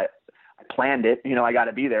planned it, I got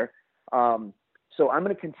to be there. So I'm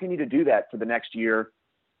going to continue to do that for the next year.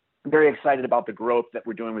 I'm very excited about the growth that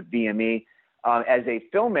we're doing with VME. As a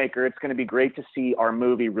filmmaker, it's going to be great to see our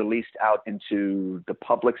movie released out into the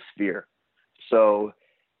public sphere. So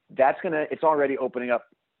it's already opening up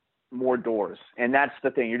more doors. And that's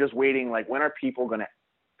the thing. You're just waiting, like, when are people going to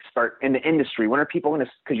start in the industry? When are people going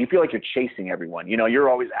to, because you feel like you're chasing everyone, you know, you're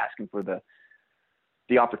always asking for the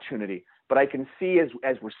opportunity. But I can see as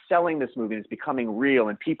we're selling this movie and it's becoming real,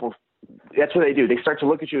 and people, that's what they do. They start to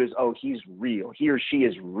look at you as, oh, he's real. He or she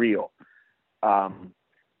is real.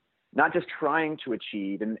 Not just trying to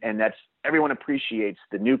achieve, and that's, everyone appreciates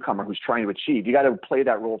the newcomer who's trying to achieve. You got to play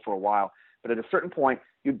that role for a while. But at a certain point,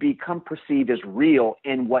 you become perceived as real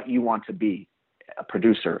in what you want to be. A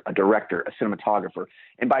producer, a director, a cinematographer.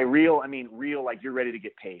 And by real, I mean real like you're ready to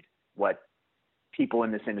get paid what people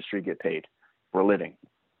in this industry get paid for a living.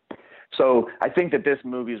 So I think that this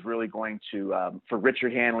movie is really going to, for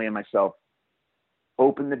Richard Hanley and myself,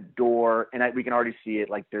 open the door, and we can already see it,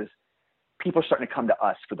 like there's people are starting to come to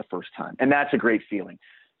us for the first time, and that's a great feeling.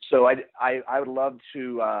 So I would love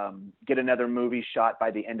to get another movie shot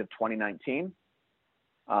by the end of 2019,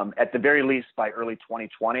 at the very least by early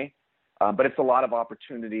 2020. But it's a lot of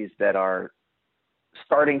opportunities that are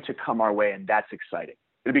starting to come our way, and that's exciting.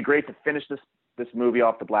 It'd be great to finish this movie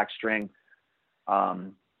off, The Black String,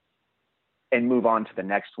 and move on to the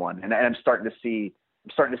next one. And I'm starting to see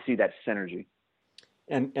that synergy.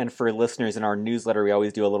 And for listeners, in our newsletter, we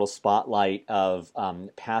always do a little spotlight of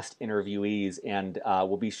past interviewees, and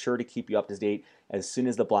we'll be sure to keep you up to date as soon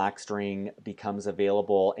as The Black String becomes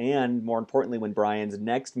available. And more importantly, when Brian's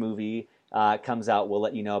next movie comes out, we'll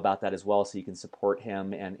let you know about that as well, so you can support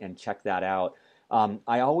him and check that out.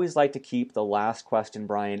 I always like to keep the last question,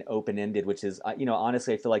 Brian, open-ended, which is,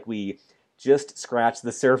 honestly, I feel like we just scratched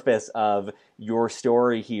the surface of your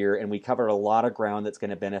story here, and we covered a lot of ground that's going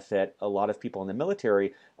to benefit a lot of people in the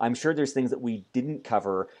military. I'm sure there's things that we didn't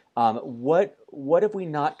cover. What have we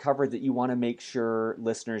not covered that you want to make sure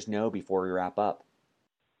listeners know before we wrap up?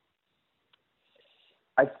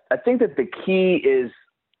 I think that the key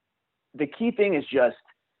thing is just,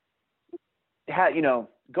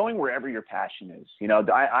 going wherever your passion is.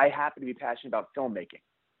 I happen to be passionate about filmmaking.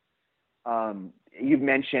 You've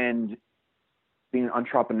mentioned being an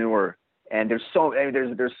entrepreneur, and there's so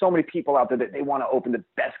many people out there that they want to open the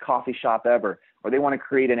best coffee shop ever, or they want to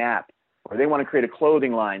create an app, or they want to create a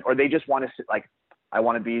clothing line, or they just want to I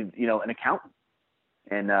want to be, an accountant.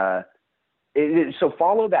 And so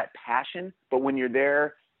follow that passion. But when you're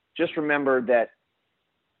there, just remember that,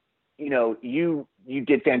 you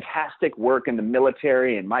did fantastic work in the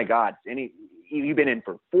military, and my God, you've been in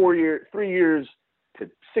for 3 years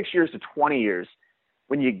to 6 years to 20 years.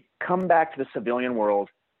 When you come back to the civilian world,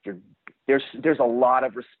 there's a lot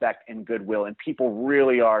of respect and goodwill, and people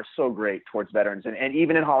really are so great towards veterans. And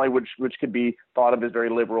even in Hollywood, which could be thought of as very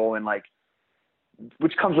liberal and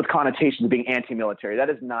which comes with connotations of being anti-military, that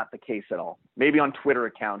is not the case at all. Maybe on Twitter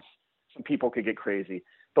accounts, some people could get crazy.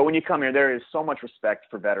 But when you come here, there is so much respect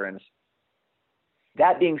for veterans.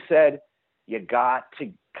 That being said, you got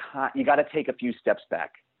to take a few steps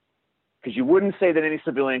back, because you wouldn't say that any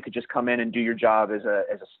civilian could just come in and do your job as a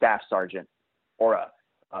staff sergeant or a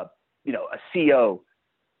CO.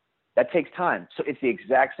 That takes time. So it's the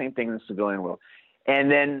exact same thing in the civilian world. And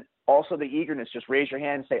then also the eagerness, just raise your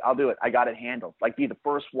hand and say, I'll do it. I got it handled. Be the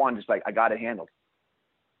first one, just I got it handled.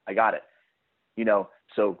 I got it.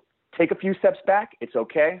 So take a few steps back. It's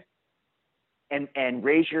okay. And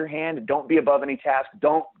raise your hand. Don't be above any task.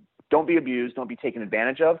 Don't be abused. Don't be taken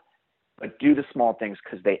advantage of. But do the small things,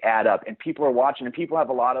 because they add up. And people are watching, and people have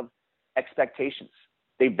a lot of expectations.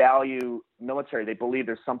 They value military. They believe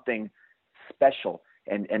there's something special,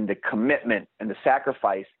 and the commitment and the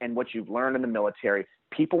sacrifice and what you've learned in the military.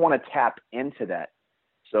 People want to tap into that.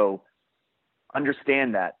 So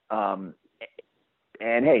understand that. And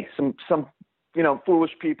hey, some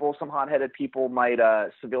foolish people, some hot-headed people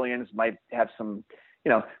civilians might have some,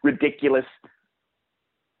 ridiculous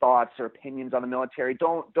thoughts or opinions on the military.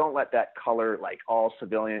 Don't let that color all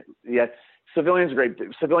civilian. Yeah, civilians are great.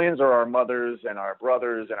 Civilians are our mothers and our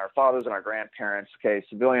brothers and our fathers and our grandparents. Okay,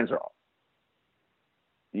 civilians are all,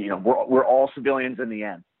 we're all civilians in the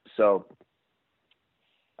end. So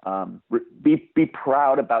be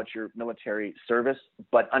proud about your military service,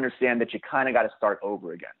 but understand that you kind of got to start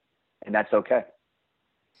over again, and that's okay.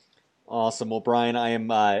 Awesome. Well, Brian, I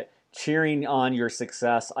am cheering on your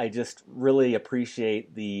success. I just really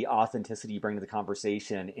appreciate the authenticity you bring to the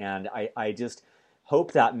conversation, and I just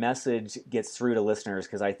hope that message gets through to listeners,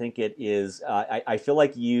 because I think it is, I feel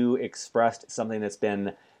like you expressed something that's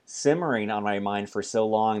been simmering on my mind for so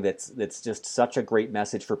long, that's just such a great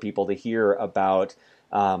message for people to hear about.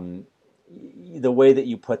 The way that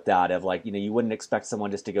you put that, of you wouldn't expect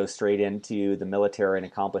someone just to go straight into the military and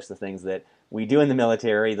accomplish the things that we do in the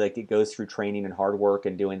military. It goes through training and hard work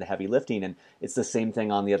and doing the heavy lifting, and it's the same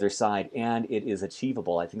thing on the other side, and it is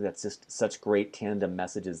achievable. I think that's just such great tandem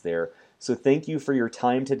messages there. So thank you for your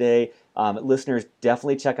time today. Listeners,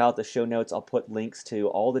 definitely check out the show notes. I'll put links to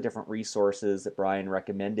all the different resources that Brian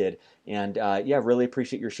recommended. And really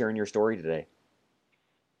appreciate your sharing your story today.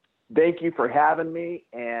 Thank you for having me,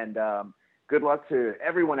 and good luck to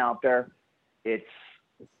everyone out there. It's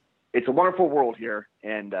a wonderful world here,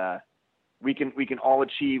 and we can all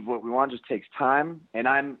achieve what we want. It just takes time, and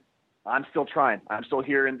I'm still trying. I'm still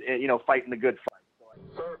here, and fighting the good fight.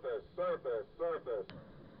 Surface.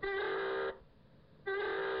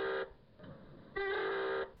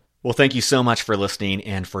 Well, thank you so much for listening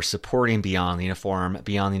and for supporting Beyond the Uniform.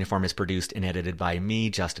 Beyond the Uniform is produced and edited by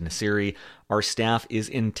me, Justin Nassiri. Our staff is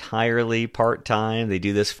entirely part-time. They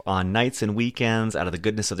do this on nights and weekends out of the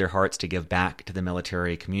goodness of their hearts to give back to the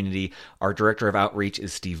military community. Our director of outreach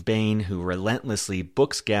is Steve Bain, who relentlessly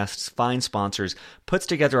books guests, finds sponsors, puts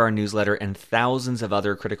together our newsletter, and thousands of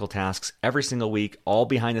other critical tasks every single week, all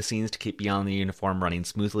behind the scenes to keep Beyond the Uniform running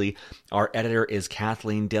smoothly. Our editor is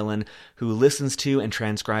Kathleen Dillon, who listens to and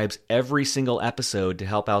transcribes every single episode to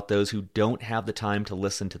help out those who don't have the time to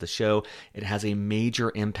listen to the show. It has a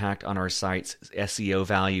major impact on our site's SEO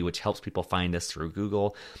value, which helps people find us through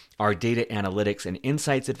Google. Our data analytics and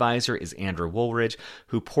insights advisor is Andrew Woolridge,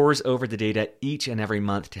 who pores over the data each and every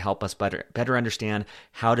month to help us better understand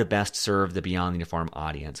how to best serve the Beyond the Uniform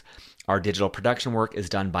audience. Our digital production work is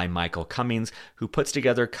done by Michael Cummings, who puts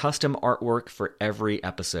together custom artwork for every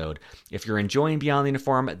episode. If you're enjoying Beyond the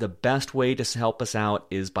Uniform, the best way to help us out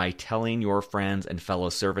is by telling your friends and fellow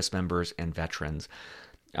service members and veterans.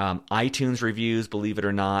 iTunes reviews, believe it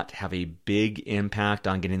or not, have a big impact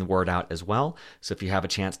on getting the word out as well. So if you have a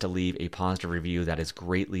chance to leave a positive review, that is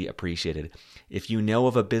greatly appreciated. If you know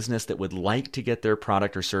of a business that would like to get their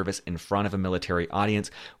product or service in front of a military audience,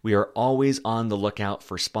 we are always on the lookout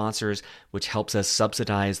for sponsors, which helps us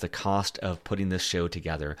subsidize the cost of putting this show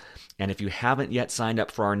together. And if you haven't yet signed up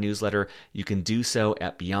for our newsletter, you can do so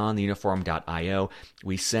at beyondtheuniform.io.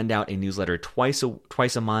 We send out a newsletter twice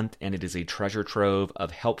a month, and it is a treasure trove of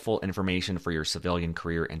helpful information for your civilian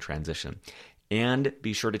career and transition. And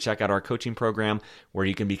be sure to check out our coaching program, where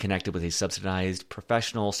you can be connected with a subsidized,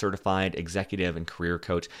 professional, certified executive and career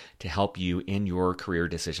coach to help you in your career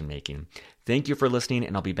decision making. Thank you for listening,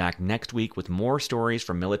 and I'll be back next week with more stories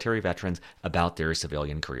from military veterans about their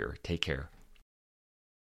civilian career. Take care.